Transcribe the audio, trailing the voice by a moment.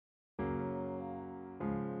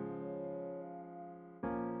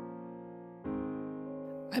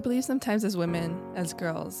I believe sometimes as women, as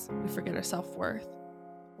girls, we forget our self-worth.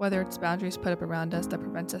 Whether it's boundaries put up around us that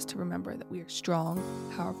prevents us to remember that we are strong,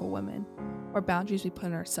 powerful women, or boundaries we put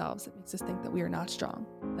on ourselves that makes us think that we are not strong,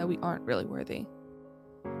 that we aren't really worthy.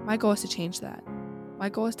 My goal is to change that. My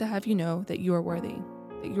goal is to have you know that you are worthy,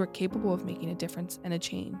 that you are capable of making a difference and a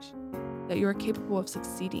change, that you are capable of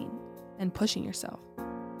succeeding and pushing yourself.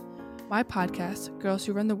 My podcast, Girls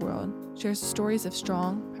Who Run the World, shares stories of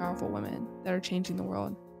strong, powerful women that are changing the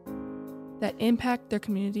world, that impact their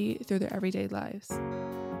community through their everyday lives.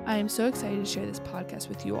 I am so excited to share this podcast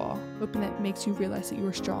with you all, hoping it makes you realize that you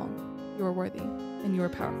are strong, you are worthy, and you are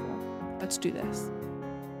powerful. Let's do this.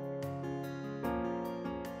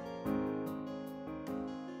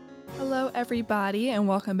 Hello, everybody, and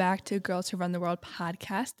welcome back to Girls Who Run the World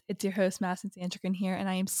podcast. It's your host, Madison Sandrigan here, and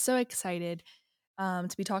I am so excited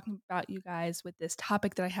to be talking about you guys with this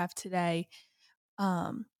topic that I have today.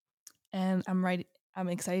 And I'm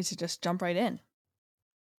excited to just jump right in.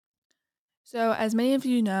 So, as many of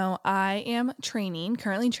you know, I am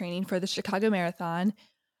currently training for the Chicago Marathon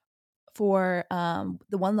for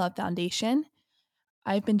the One Love Foundation.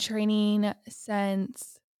 I've been training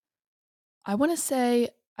since, I want to say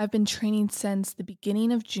I've been training since the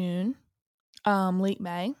beginning of June, late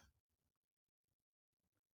May.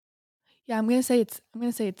 Yeah, I'm going to say it's,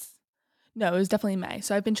 no, it was definitely May.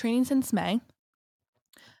 So I've been training since May.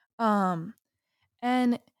 And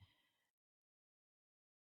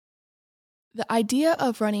the idea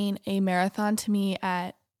of running a marathon to me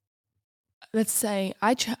at, let's say,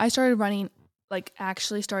 I started running,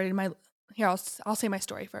 actually started here, I'll say my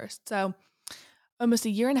story first. So almost a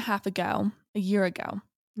year ago,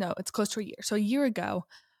 no, it's close to a year. So a year ago,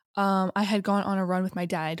 I had gone on a run with my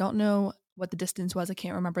dad. I don't know what the distance was. I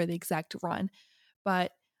can't remember the exact run,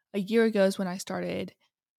 but a year ago is when I started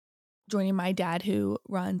joining my dad who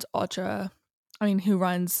runs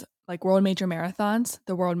like world major marathons,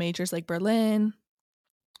 the world majors like Berlin,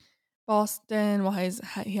 Boston. Well,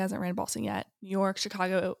 he hasn't ran Boston yet. New York,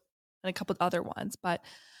 Chicago, and a couple of other ones. But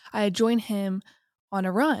I had joined him on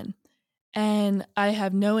a run, and I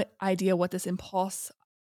have no idea what this impulse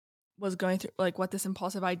was going through, like what this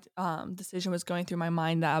impulsive decision was going through my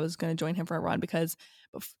mind that I was going to join him for a run, because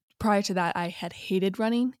prior to that, I had hated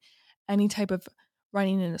running, any type of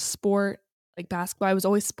running in a sport like basketball. I was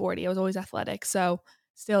always sporty. I was always athletic. So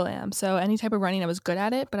still am. So any type of running, I was good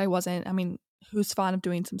at it, but I wasn't, who's fond of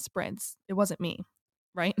doing some sprints? It wasn't me.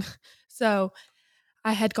 Right. So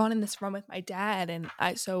I had gone in this run with my dad, and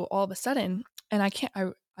so all of a sudden, and I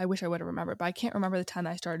wish I would have remembered, but I can't remember the time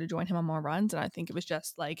that I started to join him on more runs. And I think it was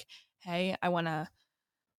just like, hey, I want to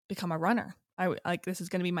become a runner. This is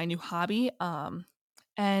going to be my new hobby.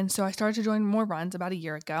 And so I started to join more runs about a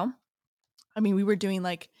year ago. We were doing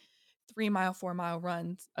like 3-mile, 4-mile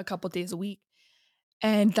runs a couple days a week.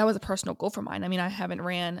 And that was a personal goal for mine. I haven't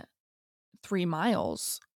ran 3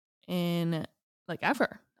 miles in like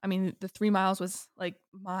ever. The 3 miles was like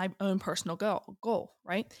my own personal goal,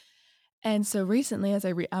 right? And so recently, as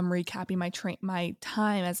I'm recapping my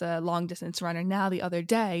time as a long distance runner, now the other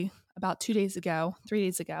day, about 3 days ago,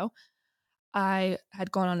 I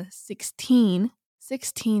had gone on a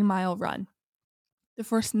 16-mile run. The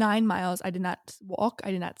first 9 miles, I did not walk,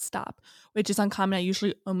 I did not stop, which is uncommon. I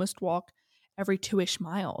usually almost walk every 2-ish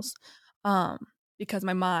miles, because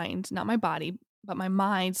my mind, not my body, but my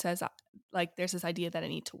mind says like there's this idea that I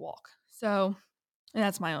need to walk. So, and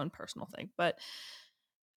that's my own personal thing. But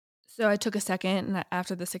so I took a second, and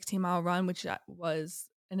after the 16-mile run, which was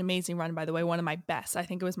an amazing run, by the way, one of my best. I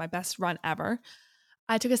think it was my best run ever.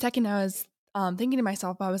 I took a second. I was thinking to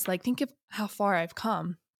myself, I was like, think of how far I've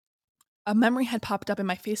come. A memory had popped up in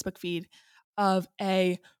my Facebook feed of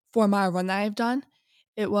a 4-mile run that I've done.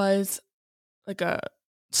 It was like a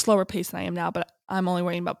slower pace than I am now, but I'm only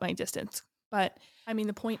worrying about my distance. But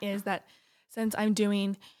the point is that since I'm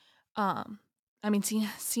doing,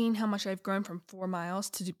 seeing how much I've grown from 4 miles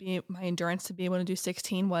to be my endurance to be able to do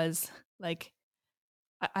 16 was like,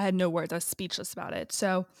 I had no words. I was speechless about it.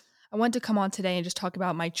 So I wanted to come on today and just talk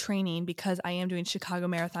about my training, because I am doing Chicago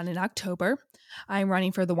Marathon in October. I'm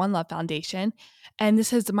running for the One Love Foundation, and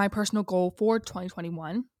this is my personal goal for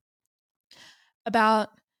 2021. About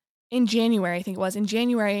in January, I think it was in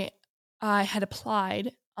January, I had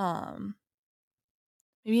applied.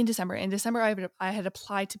 Maybe in December. In December, I had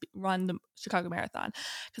applied to run the Chicago Marathon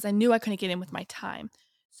because I knew I couldn't get in with my time.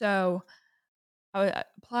 So I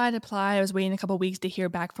applied. I was waiting a couple of weeks to hear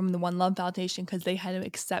back from the One Love Foundation, because they had to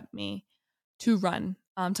accept me to run,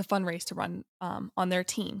 to fundraise to run on their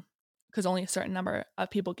team, because only a certain number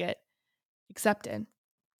of people get accepted.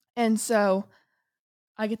 And so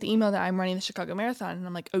I get the email that I'm running the Chicago Marathon, and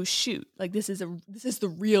I'm like, "Oh shoot, like this is the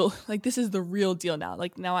real like this is the real deal now.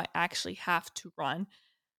 Like now I actually have to run.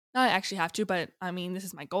 Not I actually have to, but I mean, this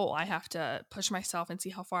is my goal. I have to push myself and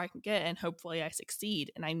see how far I can get, and hopefully I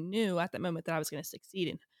succeed." And I knew at that moment that I was going to succeed.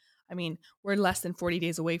 And I mean, we're less than 40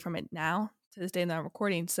 days away from it now to this day that I'm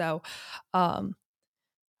recording. So um,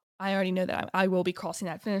 I already know that I will be crossing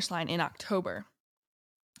that finish line in October.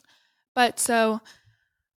 But so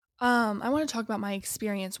I want to talk about my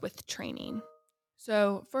experience with training.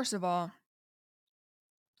 So first of all,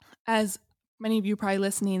 as many of you probably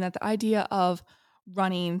listening, that the idea of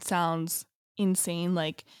running sounds insane.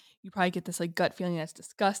 Like you probably get this like gut feeling that's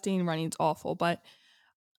disgusting, running's awful. But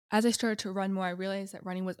as I started to run more, I realized that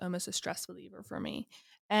running was almost a stress reliever for me.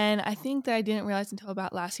 And I think that I didn't realize until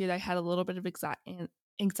about last year that I had a little bit of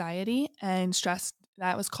anxiety and stress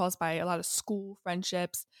that was caused by a lot of school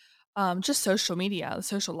friendships, just social media, the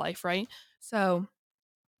social life, right? So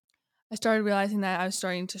I started realizing that I was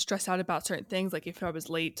starting to stress out about certain things, like if I was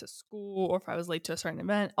late to school or if I was late to a certain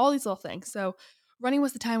event, all these little things. So running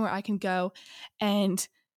was the time where I can go, and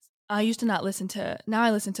I used to not listen to, now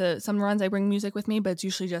I listen to some runs. I bring music with me, but it's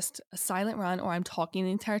usually just a silent run or I'm talking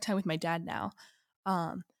the entire time with my dad now.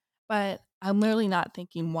 Um, but I'm literally not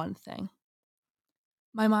thinking one thing.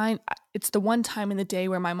 My mind, it's the one time in the day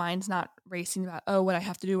where my mind's not racing about, oh, what I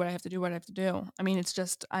have to do, what I have to do, what I have to do. I mean, it's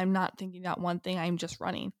just, I'm not thinking about one thing. I'm just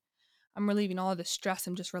running. I'm relieving all of the stress.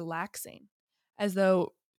 I'm just relaxing. As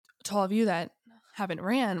though to all of you that haven't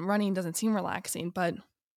ran, running doesn't seem relaxing. But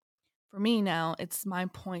for me now, it's my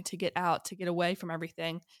point to get out, to get away from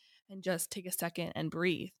everything and just take a second and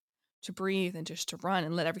breathe and just to run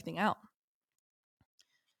and let everything out.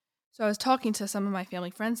 So I was talking to some of my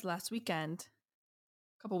family friends last weekend,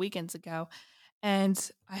 a couple weekends ago,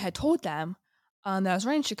 and I had told them that I was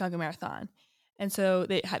running Chicago Marathon. And so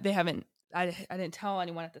they haven't, I didn't tell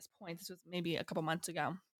anyone at this point. This was maybe a couple months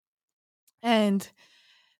ago. And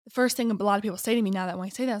the first thing a lot of people say to me now that when I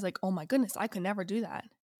say that, I was like, oh my goodness, I could never do that.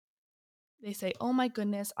 They say, oh my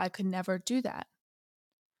goodness, I could never do that.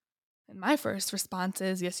 And my first response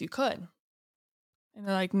is, yes, you could. And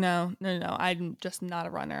they're like, no, no, no, I'm just not a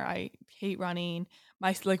runner. I hate running.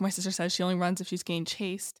 My sister says she only runs if she's getting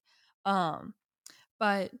chased. Um,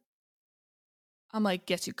 but I'm like,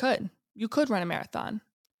 yes, you could. You could run a marathon.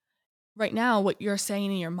 Right now, what you're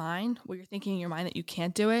saying in your mind, what you're thinking in your mind that you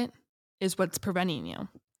can't do it, is what's preventing you.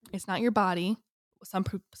 It's not your body. Some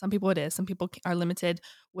people it is. Some people are limited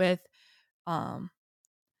with um,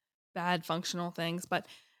 bad functional things. But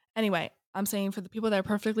anyway, I'm saying for the people that are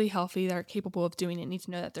perfectly healthy, that are capable of doing it, need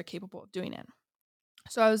to know that they're capable of doing it.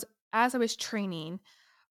 So as I was training,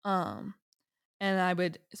 um, and I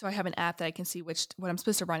have an app that I can see what I'm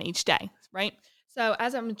supposed to run each day, right? So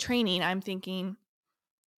as I'm training, I'm thinking,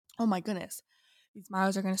 oh my goodness, these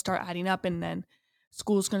miles are going to start adding up, and then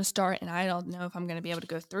school's going to start, and I don't know if I'm going to be able to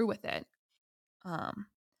go through with it.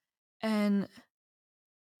 And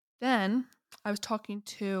then I was talking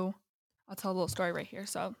to, I'll tell a little story right here.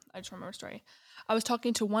 So I just remember a story. I was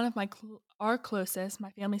talking to one of my my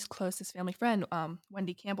family's closest family friend,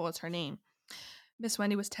 Wendy Campbell is her name. Miss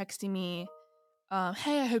Wendy was texting me,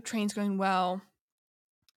 hey, I hope training's going well.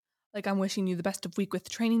 Like, I'm wishing you the best of week with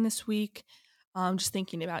training this week. Just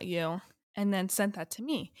thinking about you. And then sent that to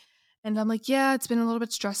me. And I'm like, yeah, it's been a little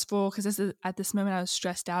bit stressful because at this moment I was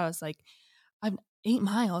stressed out. I was like, I'm 8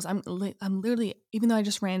 miles. I'm literally, even though I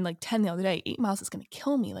just ran like 10 the other day, 8 miles is going to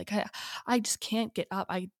kill me. Like, I just can't get up.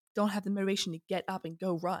 I don't have the motivation to get up and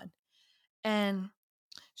go run. And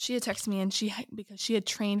she had texted me, and because she had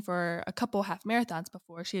trained for a couple half marathons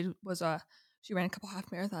before. She ran a couple half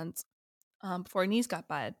marathons before her knees got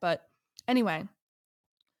bad. But anyway,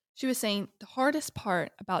 she was saying the hardest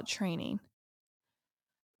part about training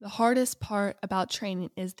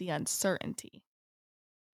is the uncertainty.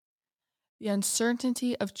 The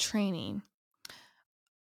uncertainty of training,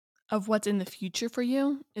 of what's in the future for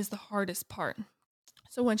you, is the hardest part.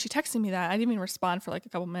 So when she texted me that, I didn't even respond for like a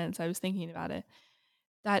couple minutes. I was thinking about it.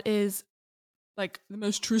 That is like the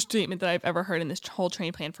most true statement that I've ever heard in this whole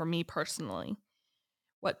training plan for me personally.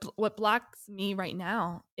 What blocks me right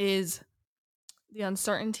now is the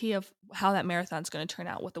uncertainty of how that marathon's going to turn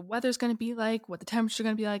out, what the weather's going to be like, what the temperature's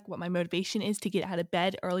going to be like, what my motivation is to get out of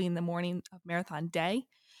bed early in the morning of marathon day,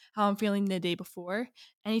 how I'm feeling the day before,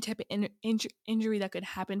 any type of injury that could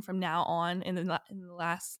happen from now on in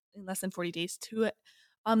less than 40 days to it,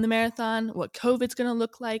 the marathon, what COVID's going to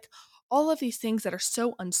look like. All of these things that are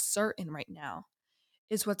so uncertain right now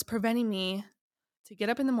is what's preventing me to get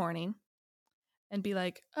up in the morning and be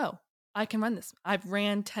like, oh, I can run this. I've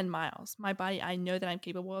ran 10 miles. My body, I know that I'm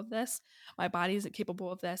capable of this. My body is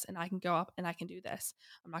capable of this, and I can go up and I can do this.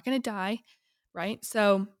 I'm not going to die, right?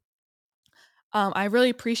 So I really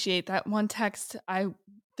appreciate that one text. I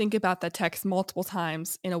think about that text multiple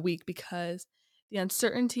times in a week because the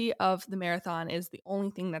uncertainty of the marathon is the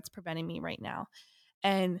only thing that's preventing me right now.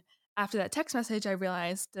 And after that text message, I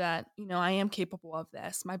realized that, I am capable of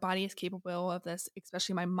this. My body is capable of this,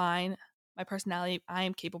 especially my mind, my personality. I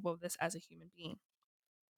am capable of this as a human being.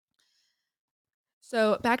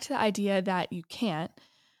 So back to the idea that you can't.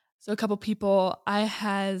 So a couple people,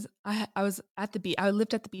 I was at the beach. I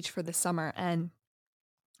lived at the beach for the summer, and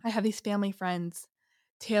I have these family friends,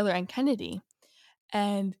 Taylor and Kennedy,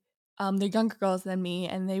 and they're younger girls than me,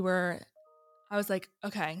 and I was like,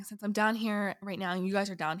 okay, since I'm down here right now and you guys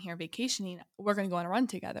are down here vacationing, we're gonna go on a run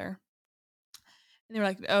together. And they were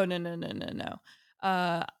like, oh no, no, no, no,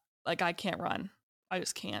 no. Like I can't run. I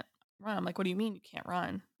just can't run. I'm like, what do you mean you can't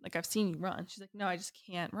run? Like I've seen you run. She's like, no, I just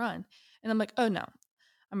can't run. And I'm like, oh no.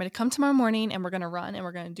 I'm gonna come tomorrow morning and we're gonna run and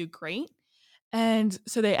we're gonna do great. And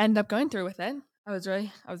so they ended up going through with it. I was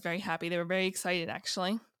very happy. They were very excited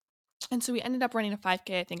actually. And so we ended up running a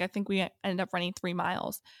 5K. I think we ended up running 3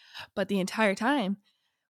 miles. But the entire time,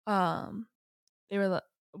 um, they were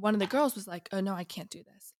one of the girls was like, "Oh no, I can't do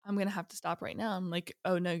this. I'm gonna have to stop right now." I'm like,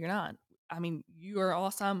 "Oh no, you're not. I mean, you are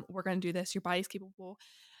awesome. We're gonna do this. Your body's capable.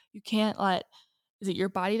 You can't let. Is it your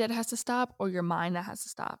body that has to stop or your mind that has to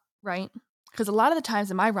stop? Right? Because a lot of the times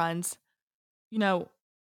in my runs, you know,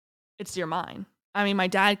 it's your mind. I mean, my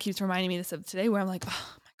dad keeps reminding me this of today, where I'm like,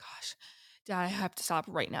 oh my gosh, Dad, I have to stop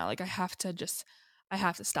right now. Like I have to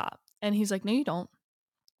stop. And he's like, no, you don't.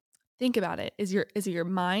 Think about it. Is it your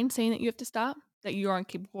mind saying that you have to stop? That you aren't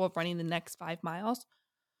capable of running the next 5 miles?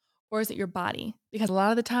 Or is it your body? Because a lot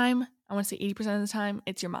of the time, I want to say 80% of the time,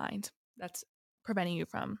 it's your mind that's preventing you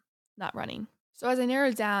from not running. So as I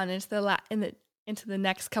narrowed down into the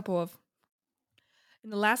next couple of in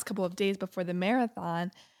the last couple of days before the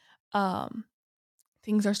marathon, um,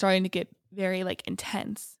 things are starting to get very like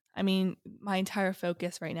intense. I mean, my entire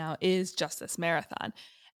focus right now is just this marathon.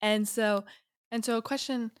 And so a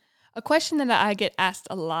question that I get asked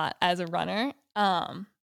a lot as a runner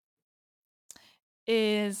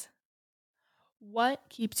is what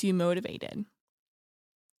keeps you motivated?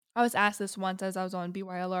 I was asked this once as I was on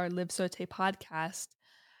BYLR Live Saute podcast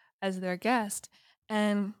as their guest,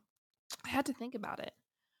 and I had to think about it.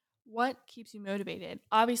 What keeps you motivated?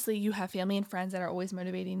 Obviously, you have family and friends that are always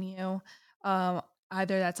motivating you. Um,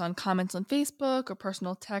 Either that's on comments on Facebook or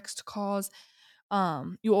personal text calls.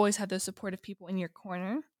 You always have those supportive people in your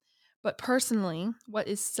corner. But personally, what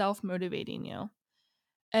is self motivating you?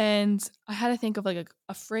 And I had to think of like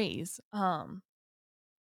a phrase to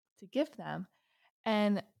give them.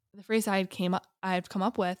 And the phrase I had come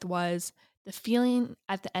up with was the feeling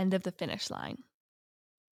at the end of the finish line.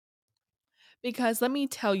 Because let me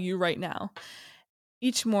tell you right now,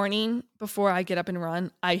 each morning before I get up and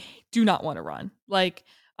run, I do not want to run. Like,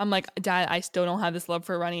 I'm like, Dad, I still don't have this love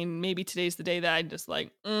for running. Maybe today's the day that I just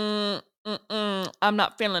like, I'm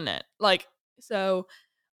not feeling it. Like, so,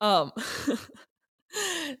 um,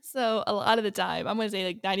 so a lot of the time, I'm gonna say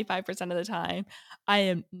like 95% of the time, I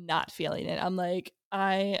am not feeling it. I'm like,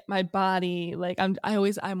 my body, like I'm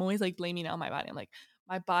always like blaming it on my body. I'm like,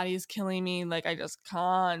 my body is killing me. Like I just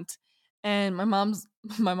can't. And my mom's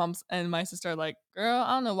and my sister are like, girl,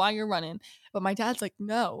 I don't know why you're running. But my dad's like,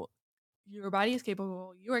 no, your body is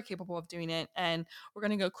capable. You are capable of doing it. And we're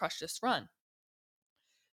going to go crush this run.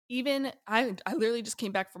 Even I literally just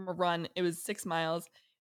came back from a run. It was 6 miles,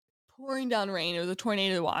 pouring down rain. It was a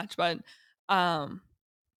tornado to watch. But um,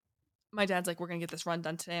 my dad's like, we're going to get this run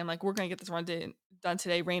done today. I'm like, we're going to get this run done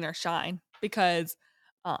today, rain or shine. Because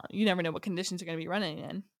you never know what conditions you're going to be running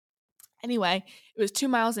in. Anyway, it was 2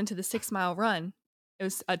 miles into the 6 mile run. It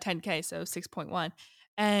was a 10K, so 6.1.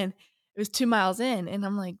 And it was 2 miles in. And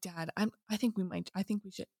I'm like, Dad, I think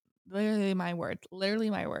we should, literally my words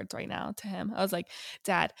right now to him. I was like,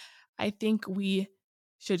 Dad, I think we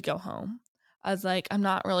should go home. I was like,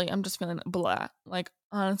 I'm just feeling blah. Like,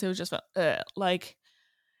 honestly, it was just, like,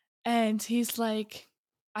 and he's like,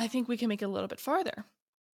 I think we can make it a little bit farther.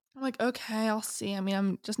 I'm like, okay, I'll see. I mean,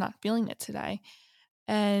 I'm just not feeling it today.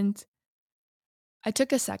 And I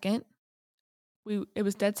took a second. It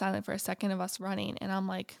was dead silent for a second of us running, and I'm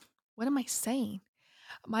like, what am I saying?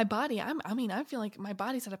 My body, I feel like my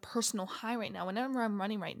body's at a personal high right now. Whenever I'm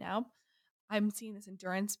running right now, I'm seeing this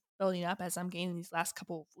endurance building up as I'm gaining these last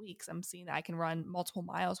couple of weeks. I'm seeing that I can run multiple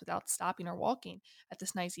miles without stopping or walking at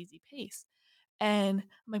this nice, easy pace. And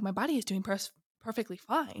I'm like, my body is doing perfectly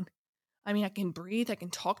fine. I mean, I can breathe, I can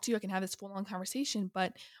talk to you, I can have this full on conversation,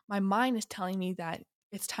 but my mind is telling me that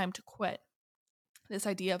it's time to quit. This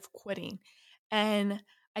idea of quitting. And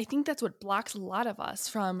I think that's what blocks a lot of us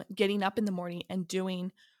from getting up in the morning and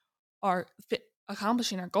doing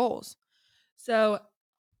accomplishing our goals. So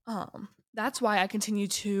that's why I continue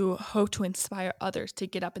to hope to inspire others to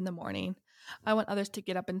get up in the morning. I want others to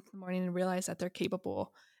get up in the morning and realize that they're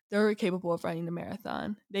capable. They're capable of running the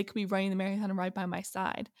marathon. They could be running the marathon right by my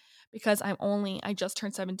side because I just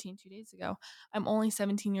turned 17 2 days ago. I'm only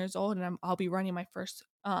 17 years old and I'll be running my first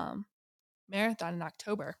marathon in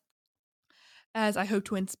October, as I hope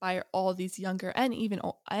to inspire all these younger and even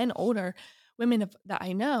and older women that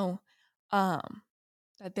I know,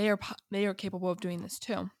 that they are capable of doing this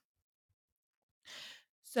too.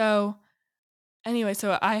 So anyway,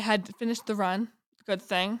 so I had finished the run. Good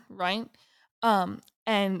thing, right?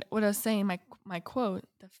 And what I was saying, my quote,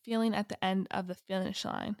 the feeling at the end of the finish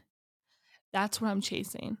line, that's what I'm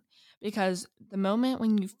chasing. Because the moment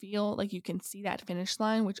when you feel like you can see that finish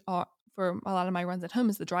line, which for a lot of my runs at home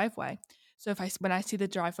is the driveway. So when I see the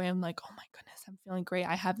driveway, I'm like, oh my goodness, I'm feeling great.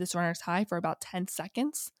 I have this runner's high for about 10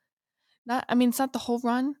 seconds. It's not the whole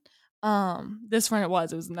run. This run it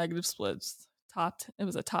was negative splits. It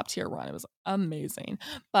was a top tier run. It was amazing.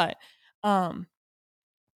 But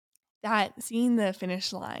that seeing the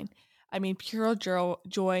finish line, I mean, pure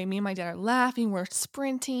joy. Me and my dad are laughing. We're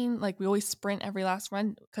sprinting. Like we always sprint every last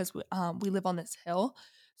run because we live on this hill.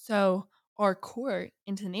 So our court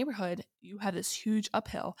into the neighborhood, you have this huge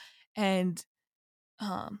uphill and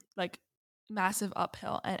like massive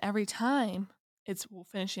uphill. And every time we're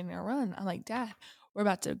finishing our run, I'm like, Dad, we're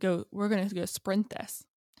going to go sprint this.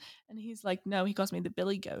 And he's like, no, he calls me the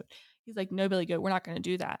Billy Goat. He's like, no, Billy Goat, we're not going to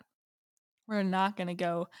do that. We're not going to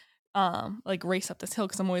go like race up this hill,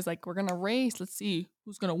 because I'm always like, we're going to race. Let's see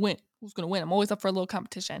who's going to win. Who's going to win? I'm always up for a little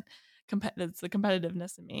competition. It's the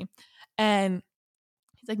competitiveness in me. And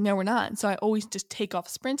he's like, no, we're not. And so I always just take off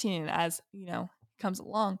sprinting as, comes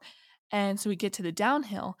along. And so we get to the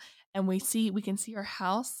downhill and we can see our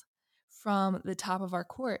house from the top of our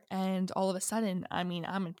court. And all of a sudden, I mean,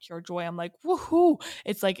 I'm in pure joy. I'm like, woohoo.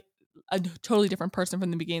 It's like a totally different person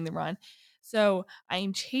from the beginning of the run. So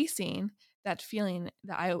I'm chasing that feeling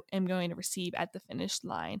that I am going to receive at the finish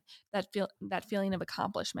line, that feeling of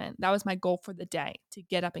accomplishment. That was my goal for the day, to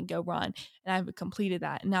get up and go run. And I've completed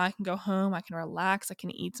that. And now I can go home, I can relax, I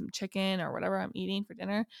can eat some chicken or whatever I'm eating for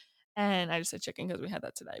dinner. And I just said chicken because we had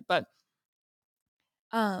that today. But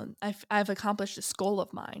I've accomplished this goal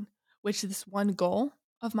of mine, which this one goal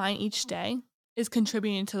of mine each day is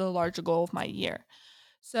contributing to the larger goal of my year.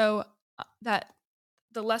 So that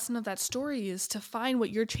the lesson of that story is to find what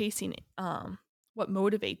you're chasing, what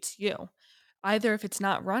motivates you. Either if it's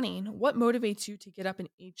not running, what motivates you to get up in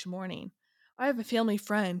each morning? I have a family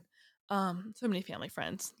friend, so many family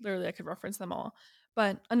friends. Literally, I could reference them all.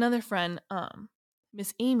 But another friend,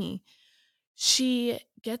 Miss Amy, she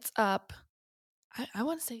gets up. I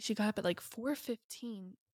want to say she got up at like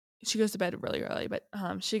 4:15. She goes to bed really early, but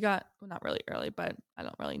she got, well, not really early, but I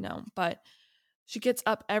don't really know. But she gets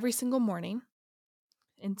up every single morning,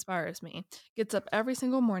 inspires me. Gets up every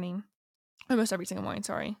single morning, almost every single morning,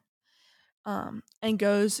 sorry, and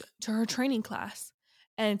goes to her training class.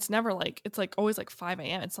 And it's like always like 5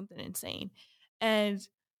 a.m. It's something insane. And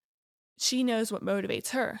she knows what motivates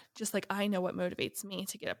her, just like I know what motivates me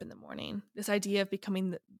to get up in the morning. This idea of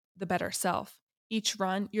becoming the better self. Each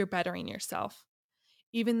run, you're bettering yourself.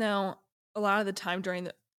 Even though a lot of the time during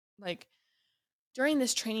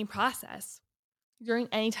this training process, during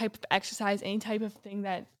any type of exercise, any type of thing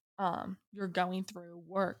that you're going through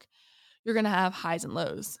work, you're going to have highs and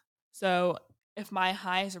lows. So if my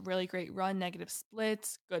high is a really great run, negative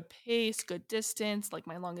splits, good pace, good distance, like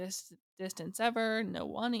my longest distance ever, no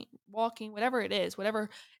walking, whatever it is, whatever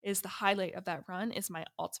is the highlight of that run is my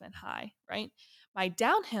ultimate high, right? My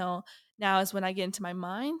downhill now is when I get into my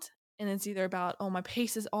mind and it's either about, oh, my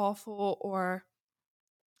pace is awful, or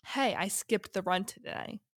hey, I skipped the run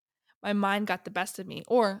today. My mind got the best of me,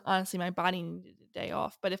 or honestly, my body needed a day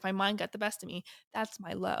off. But if my mind got the best of me, that's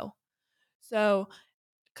my low. So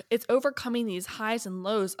it's overcoming these highs and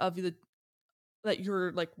lows that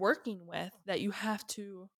you're like working with, that you have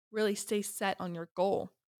to really stay set on your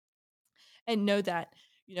goal and know that,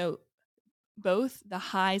 both the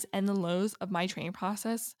highs and the lows of my training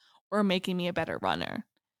process are making me a better runner,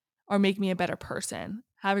 or make me a better person,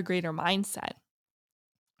 have a greater mindset.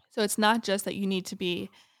 So it's not just that you need to be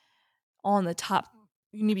on the top,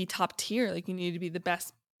 you need to be top tier, like you need to be the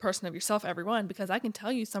best person of yourself, everyone, because I can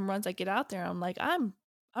tell you some runs I get out there, I'm like, I'm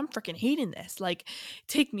freaking hating this. Like,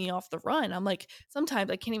 take me off the run. I'm like,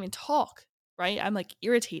 sometimes I can't even talk, right? I'm like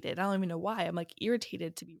irritated. I don't even know why. I'm like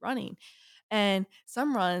irritated to be running. And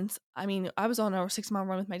some runs, I mean, I was on a 6 mile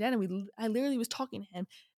run with my dad, and I literally was talking to him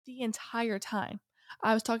the entire time.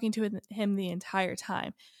 I was talking to him the entire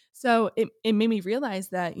time. So it made me realize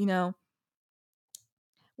that,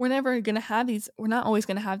 we're not always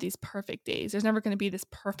going to have these perfect days. There's never going to be this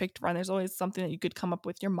perfect run. There's always something that you could come up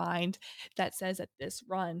with your mind that says that this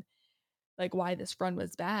run, like why this run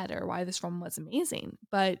was bad or why this run was amazing.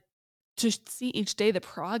 But to see each day the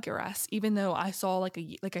progress, even though I saw like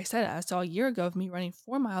I said, I saw a year ago of me running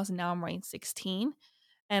 4 miles and now I'm running 16,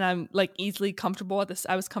 and I'm like easily comfortable at this.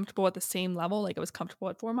 I was comfortable at the same level. Like I was comfortable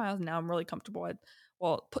at 4 miles. And now I'm really comfortable at,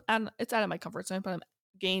 it's out of my comfort zone, but I'm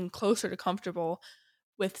getting closer to comfortable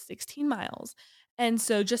with 16 miles. And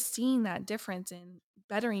so just seeing that difference in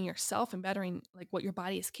bettering yourself and bettering like what your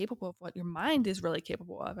body is capable of, what your mind is really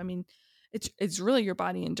capable of. I mean, it's really your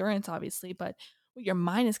body endurance, obviously, but what your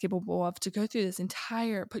mind is capable of to go through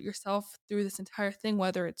put yourself through this entire thing,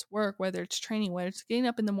 whether it's work, whether it's training, whether it's getting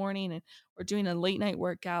up in the morning or doing a late night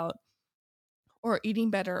workout, or eating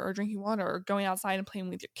better, or drinking water, or going outside and playing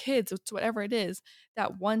with your kids. It's whatever it is,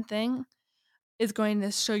 that one thing is going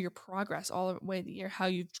to show your progress all the way the year, how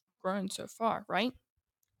you've grown so far, right?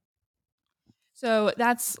 So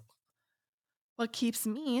that's what keeps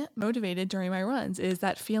me motivated during my runs, is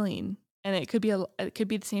that feeling. And it could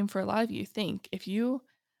be the same for a lot of you. Think if you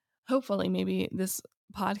hopefully maybe this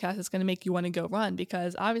podcast is going to make you want to go run,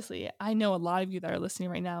 because obviously I know a lot of you that are listening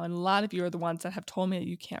right now, and a lot of you are the ones that have told me that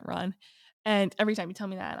you can't run. And every time you tell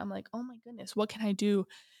me that, I'm like, oh my goodness, what can I do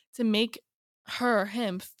to make her or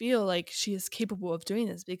him feel like she is capable of doing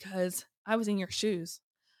this? Because I was in your shoes.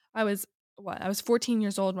 I was I was 14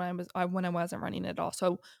 years old when I wasn't running at all.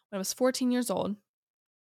 So when I was 14 years old,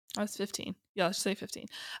 I was 15. Yeah, let's say 15.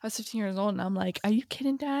 I was 15 years old, and I'm like, are you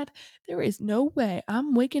kidding, Dad? There is no way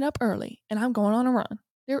I'm waking up early and I'm going on a run.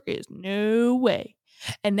 There is no way.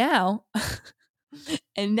 And now,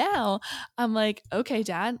 and now I'm like, okay,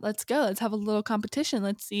 Dad, let's go. Let's have a little competition.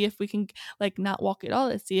 Let's see if we can like not walk at all.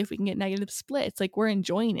 Let's see if we can get negative splits. Like we're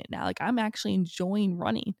enjoying it now. Like I'm actually enjoying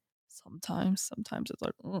running. Sometimes it's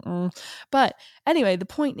like, but anyway, the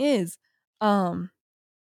point is, um,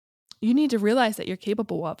 you need to realize that you're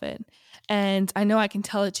capable of it. And I know I can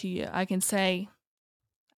tell it to you. I can say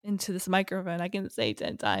into this microphone, I can say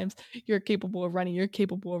 10 times, you're capable of running, you're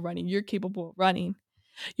capable of running, you're capable of running.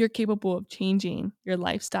 You're capable of changing your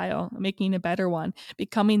lifestyle, making a better one,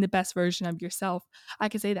 becoming the best version of yourself. I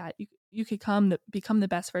could say that. You could become the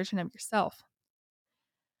best version of yourself.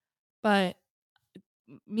 But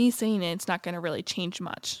me saying it's not going to really change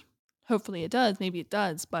much. Hopefully it does. Maybe it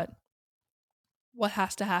does. But what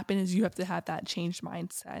has to happen is you have to have that changed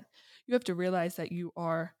mindset. You have to realize that you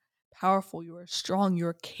are powerful, you are strong,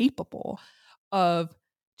 you're capable of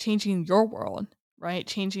changing your world, right?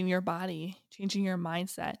 Changing your body, changing your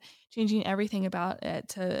mindset, changing everything about it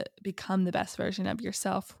to become the best version of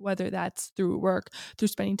yourself, whether that's through work, through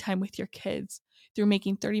spending time with your kids, through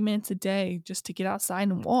making 30 minutes a day just to get outside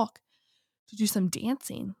and walk, to do some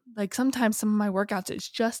dancing. Like sometimes some of my workouts is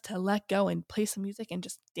just to let go and play some music and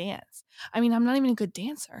just dance. I mean, I'm not even a good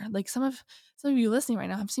dancer. Like some of you listening right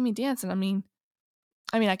now have seen me dance, and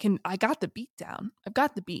I got the beat down. I've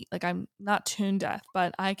got the beat. Like I'm not tone deaf,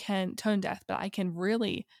 but I can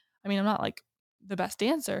really, I'm not like the best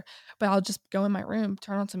dancer, but I'll just go in my room,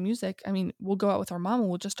 turn on some music. I mean, we'll go out with our mom and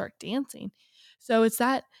we'll just start dancing. So it's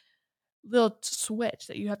that little switch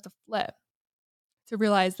that you have to flip to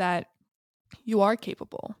realize that you are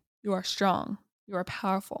capable, you are strong, you are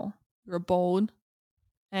powerful, you're bold,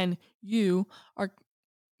 and are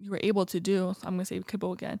you are able to do, I'm going to say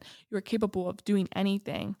capable again, you are capable of doing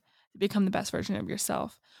anything to become the best version of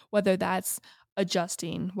yourself, whether that's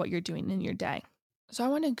adjusting what you're doing in your day. So I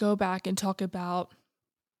want to go back and talk about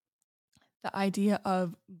the idea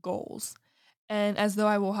of goals. And as though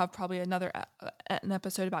I will have probably an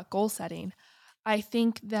episode about goal setting, I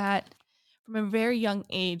think that from a very young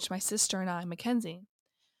age, my sister Mackenzie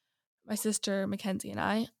and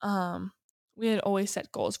I, we had always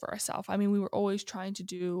set goals for ourselves. I mean, we were always trying to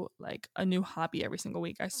do like a new hobby every single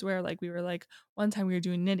week. I swear, like we were like one time we were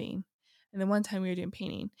doing knitting, and then one time we were doing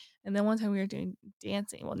painting, and then one time we were doing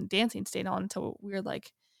dancing. Well, dancing stayed on until we were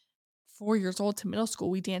like 4 years old to middle school.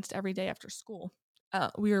 We danced every day after school.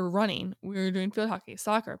 We were running. We were doing field hockey,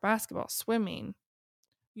 soccer, basketball, swimming,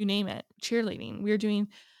 you name it, cheerleading. We were doing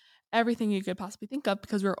everything you could possibly think of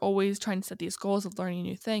because we were always trying to set these goals of learning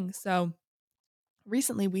new things. So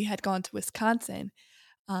recently we had gone to Wisconsin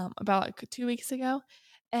about like 2 weeks ago.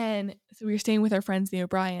 And so we were staying with our friends, the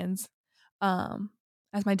O'Briens,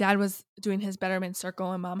 as my dad was doing his Betterment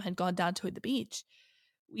Circle and mom had gone down to the beach.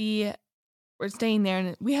 We we're staying there,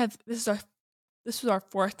 and this was our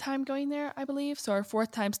 4th time going there, I believe. So our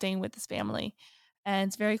 4th time staying with this family, and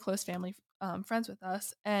it's very close family, friends with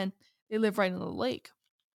us, and they live right on the lake.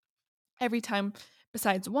 Every time,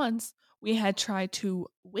 besides once, we had tried to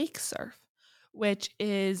wake surf, which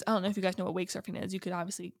is, I don't know if you guys know what wake surfing is. You could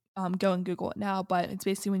obviously go and Google it now, but it's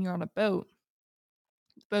basically when you're on a boat,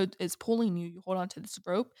 the boat is pulling you. You hold on to this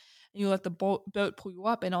rope, and you let the boat pull you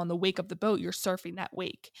up, and on the wake of the boat, you're surfing that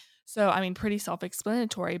wake. So, I mean, pretty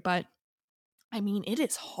self-explanatory, but I mean, it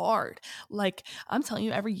is hard. Like, I'm telling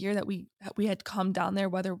you, every year that we had come down there,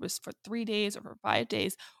 whether it was for 3 days or for 5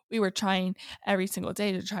 days, we were trying every single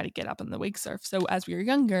day to try to get up on the wake surf. So as we were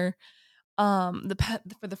younger,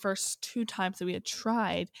 for the first 2 times that we had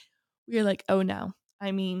tried, we were like, "Oh, no."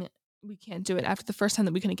 I mean, we can't do it. After the first time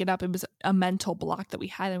that we couldn't get up, it was a mental block that we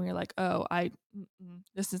had, and we were like, "Oh,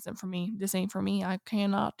 this isn't for me. This ain't for me. I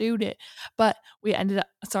cannot do it." But we ended up,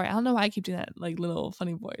 sorry, I don't know why I keep doing that, like, little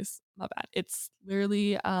funny voice. My bad. It's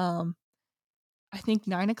literally, I think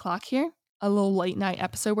 9 o'clock here, a little late night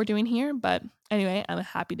episode we're doing here, but anyway, I'm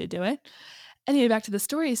happy to do it. Anyway, back to the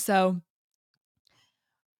story. So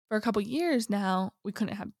for a couple years now,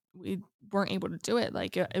 we weren't able to do it.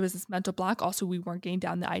 Like, it was this mental block. Also, we weren't getting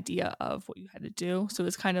down the idea of what you had to do. So it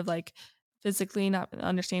was kind of like physically not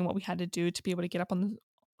understanding what we had to do to be able to get up on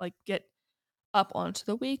get up onto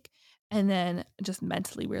the wake. And then just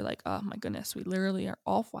mentally, we are like, oh my goodness, we literally are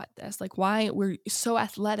awful at this. Like, why we're so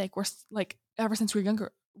athletic? Like, ever since we were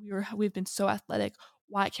younger, we've been so athletic.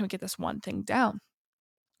 Why can't we get this one thing down?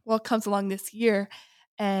 Well, it comes along this year,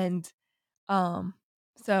 and um,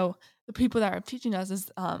 so the people that are teaching us is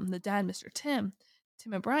the dad, Mr. Tim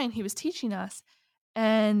O'Brien. He was teaching us,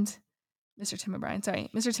 and Mr. Tim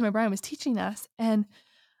O'Brien was teaching us, and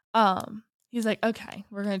he's like, okay,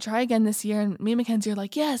 we're gonna try again this year. And me and Mackenzie are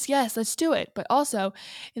like, yes, yes, let's do it. But also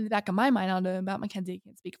in the back of my mind, I don't know about Mackenzie, I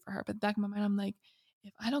can't speak for her, but in the back of my mind, I'm like,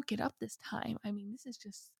 if I don't get up this time, I mean, this is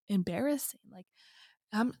just embarrassing.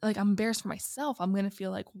 I'm embarrassed for myself. I'm gonna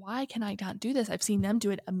feel like, why can I not do this? I've seen them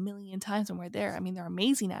do it a million times when we're there. I mean, they're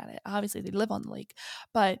amazing at it. Obviously, they live on the lake,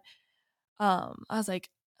 but I was like,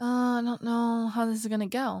 I don't know how this is gonna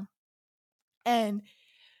go. And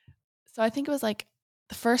so I think it was like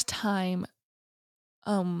the first time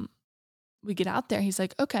um we get out there, he's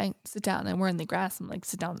like, okay, sit down. And we're in the grass. I'm like,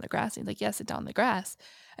 sit down in the grass. And he's like, yeah, sit down in the grass.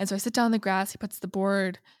 And so I sit down in the grass. He puts the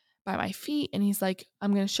board by my feet, and he's like,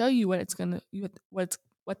 I'm going to show you what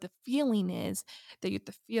the feeling is that you have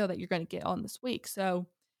to feel that you're going to get on this wake. So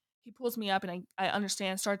he pulls me up, and I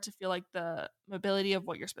understand, start to feel like the mobility of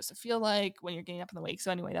what you're supposed to feel like when you're getting up in the wake.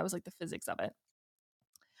 So anyway, that was like the physics of it.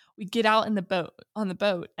 We get out in the boat on the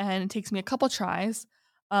boat, and it takes me a couple tries.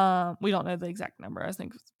 We don't know the exact number. I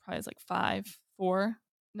think it's probably like 5, 4.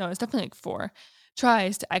 No, it's definitely like 4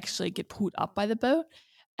 tries to actually get pulled up by the boat.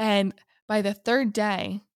 And by the 3rd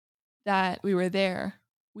day that we were there,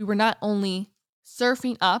 we were not only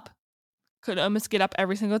surfing up, could almost get up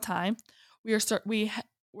every single time. We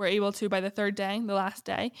were able to, by the 3rd day, the last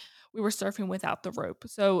day, we were surfing without the rope.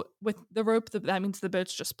 So with the rope, that means the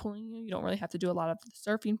boat's just pulling you. You don't really have to do a lot of the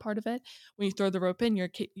surfing part of it. When you throw the rope in,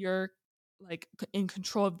 you're like in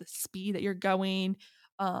control of the speed that you're going,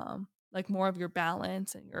 like more of your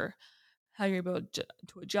balance and your how you're able to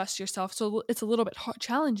adjust yourself. So it's a little bit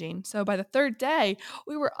challenging. So by the 3rd day,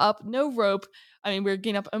 we were up, no rope. I mean, we were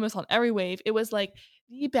getting up almost on every wave. It was like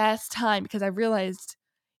the best time, because I realized,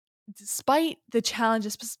 despite the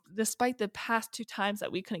challenges, despite the past 2 times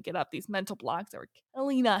that we couldn't get up, these mental blocks that were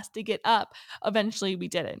killing us to get up, eventually we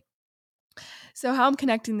did it. So how I'm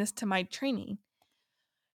connecting this to my training.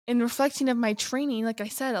 In reflecting of my training, like I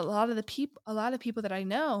said, a lot of people that I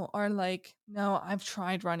know are like, no, I've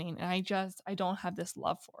tried running, and I don't have this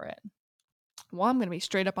love for it. Well, I'm going to be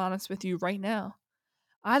straight up honest with you right now.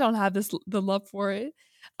 I don't have the love for it.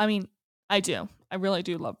 I mean, I do. I really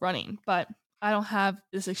do love running, but I don't have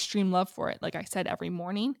this extreme love for it. Like I said, every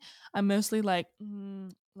morning, I'm mostly like,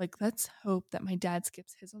 let's hope that my dad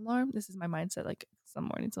skips his alarm. This is my mindset. Like, some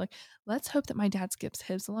mornings, like, let's hope that my dad skips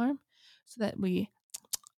his alarm so that we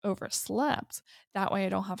overslept. That way I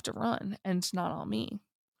don't have to run, and it's not on me.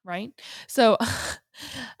 Right. So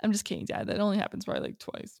I'm just kidding, Dad. That only happens probably like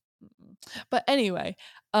twice. But anyway,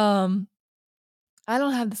 I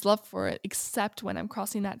don't have this love for it except when I'm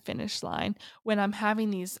crossing that finish line, when I'm having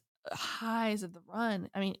these highs of the run.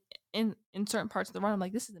 I mean, in certain parts of the run, I'm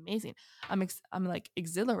like, this is amazing. I'm like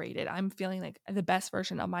exhilarated. I'm feeling like the best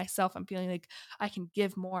version of myself. I'm feeling like I can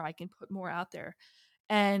give more. I can put more out there,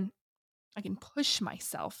 and I can push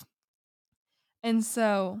myself. And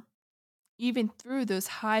so, even through those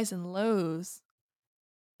highs and lows,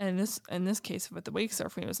 And in this case with the wake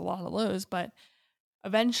surfing, it was a lot of lows, but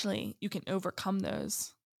eventually you can overcome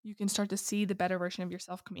those. You can start to see the better version of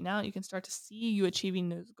yourself coming out. You can start to see you achieving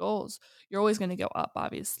those goals. You're always going to go up,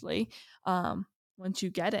 obviously, once you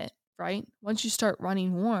get it, right? Once you start running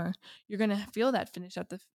more, you're going to feel that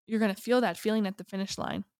you're going to feel that feeling at the finish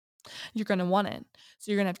line. You're going to want it.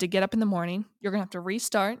 So you're going to have to get up in the morning. You're going to have to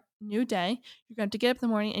restart, new day. You're going to have to get up in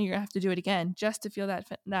the morning and you're going to have to do it again just to feel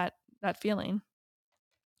that feeling.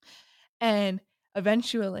 And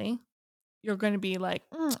eventually you're going to be like,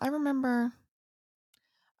 I remember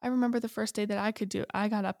the first day that I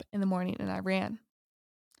got up in the morning and I ran.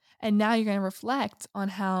 And now you're going to reflect on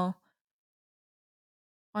how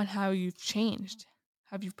you've changed,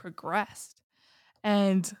 how you've progressed.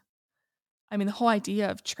 And I mean, the whole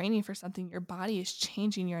idea of training for something, your body is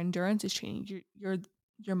changing, your endurance is changing,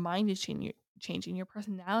 your mind is changing, your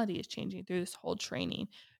personality is changing through this whole training.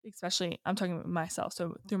 Especially, I'm talking about myself.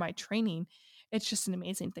 So through my training, it's just an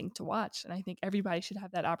amazing thing to watch, and I think everybody should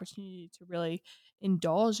have that opportunity to really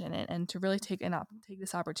indulge in it and to really take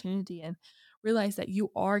this opportunity and realize that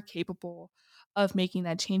you are capable of making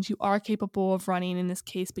that change. You are capable of running in this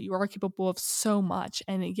case, but you are capable of so much,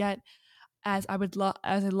 and yet as I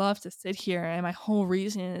love to sit here and my whole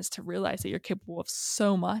reason is to realize that you're capable of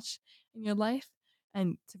so much in your life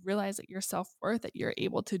and to realize that your self-worth, that you're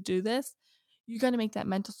able to do this, you got to make that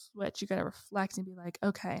mental switch. You got to reflect and be like,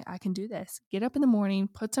 okay, I can do this. Get up in the morning,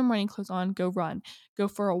 put some running clothes on, go run, go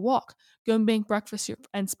for a walk, go and make breakfast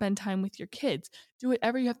and spend time with your kids. Do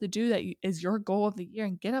whatever you have to do that is your goal of the year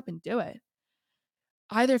and get up and do it.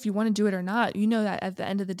 Either if you want to do it or not, you know that at the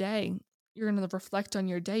end of the day, you're going to reflect on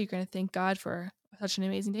your day. You're going to thank God for such an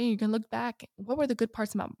amazing day. You're going to look back. What were the good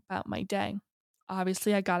parts about my day?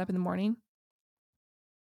 Obviously, I got up in the morning.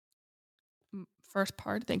 First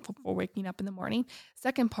part, thankful for waking up in the morning.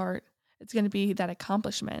 Second part, it's going to be that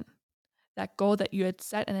accomplishment, that goal that you had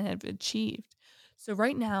set and have achieved. So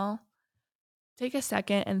right now, take a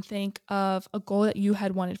second and think of a goal that you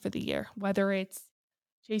had wanted for the year, whether it's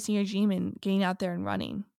chasing your dream and getting out there and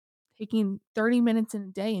running, taking 30 minutes in a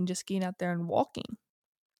day and just getting out there and walking,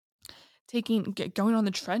 going on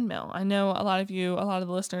the treadmill. I know a lot of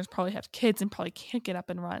the listeners probably have kids and probably can't get up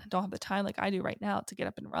and run, don't have the time like I do right now to get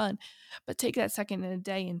up and run, but take that second in a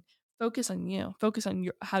day and focus on you, focus on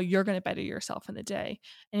how you're going to better yourself in the day.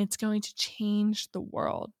 And it's going to change the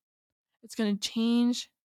world. It's going to change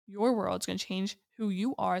your world. It's going to change who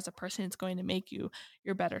you are as a person. It's going to make you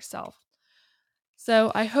your better self.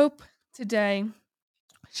 So I hope today,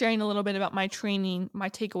 sharing a little bit about my training, my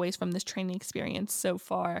takeaways from this training experience so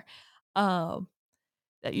far,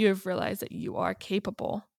 that you have realized that you are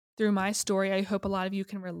capable. Through my story, I hope a lot of you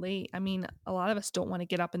can relate. I mean, a lot of us don't want to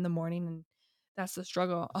get up in the morning, and that's the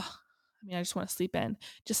struggle. I just want to sleep in.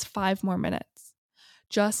 Just 5 more minutes.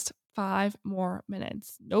 Just 5 more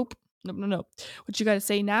minutes. Nope. Nope. What you got to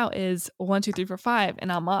say now is 1, 2, 3, 4, 5,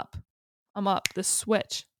 and I'm up. I'm up. The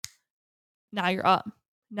switch. Now you're up.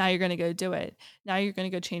 Now you're going to go do it. Now you're going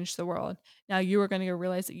to go change the world. Now you are going to go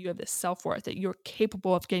realize that you have this self-worth, that you're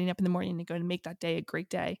capable of getting up in the morning and going to make that day a great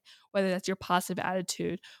day. Whether that's your positive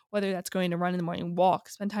attitude, whether that's going to run in the morning, walk,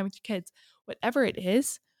 spend time with your kids, whatever it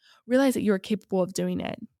is, realize that you are capable of doing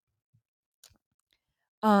it.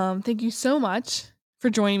 Thank you so much for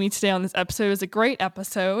joining me today on this episode. It was a great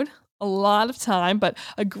episode. A lot of time, but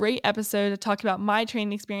a great episode to talk about my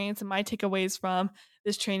training experience and my takeaways from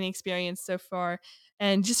this training experience so far.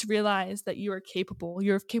 And just realize that you are capable.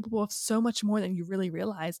 You're capable of so much more than you really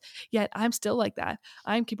realize. Yet I'm still like that.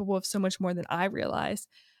 I'm capable of so much more than I realize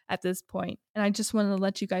at this point. And I just wanted to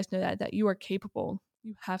let you guys know that you are capable.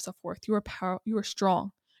 You have self-worth. You are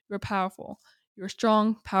strong. You are powerful. You're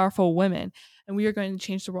strong, powerful women. And we are going to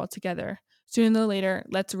change the world together. Sooner or later,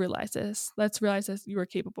 let's realize this. Let's realize that you are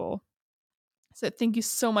capable. So thank you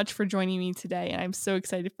so much for joining me today. And I'm so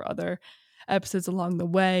excited for other episodes along the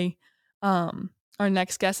way. Our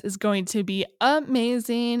next guest is going to be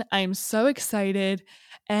amazing. I'm so excited.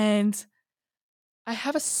 And I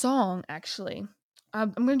have a song, actually.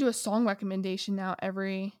 I'm going to do a song recommendation now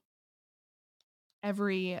every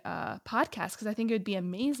podcast, because I think it would be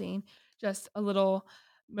amazing. Just a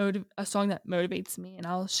song that motivates me. And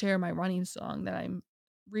I'll share my running song that I'm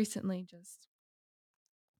recently just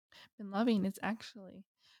been loving. It's actually,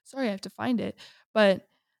 sorry, I have to find it, but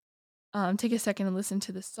take a second and listen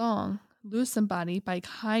to the song "Lose Somebody" by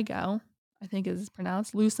Kygo. I think is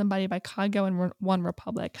pronounced "Lose Somebody" by Kygo and One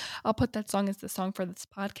Republic. I'll put that song as the song for this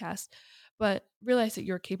podcast. But realize that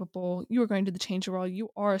you're capable. You are going to change the world. You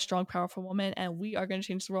are a strong, powerful woman, and we are going to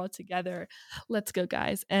change the world together. Let's go,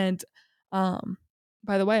 guys. And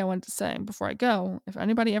by the way, I wanted to say before I go, if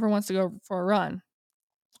anybody ever wants to go for a run,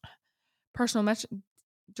 personal message,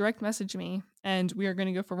 direct message me, and we are going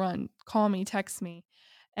to go for a run. Call me, text me,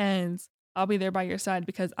 and I'll be there by your side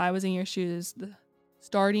because I was in your shoes.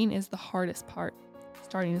 Starting is the hardest part.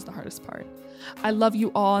 Starting is the hardest part. I love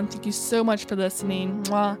you all and thank you so much for listening.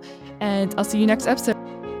 Mwah. And I'll see you next episode.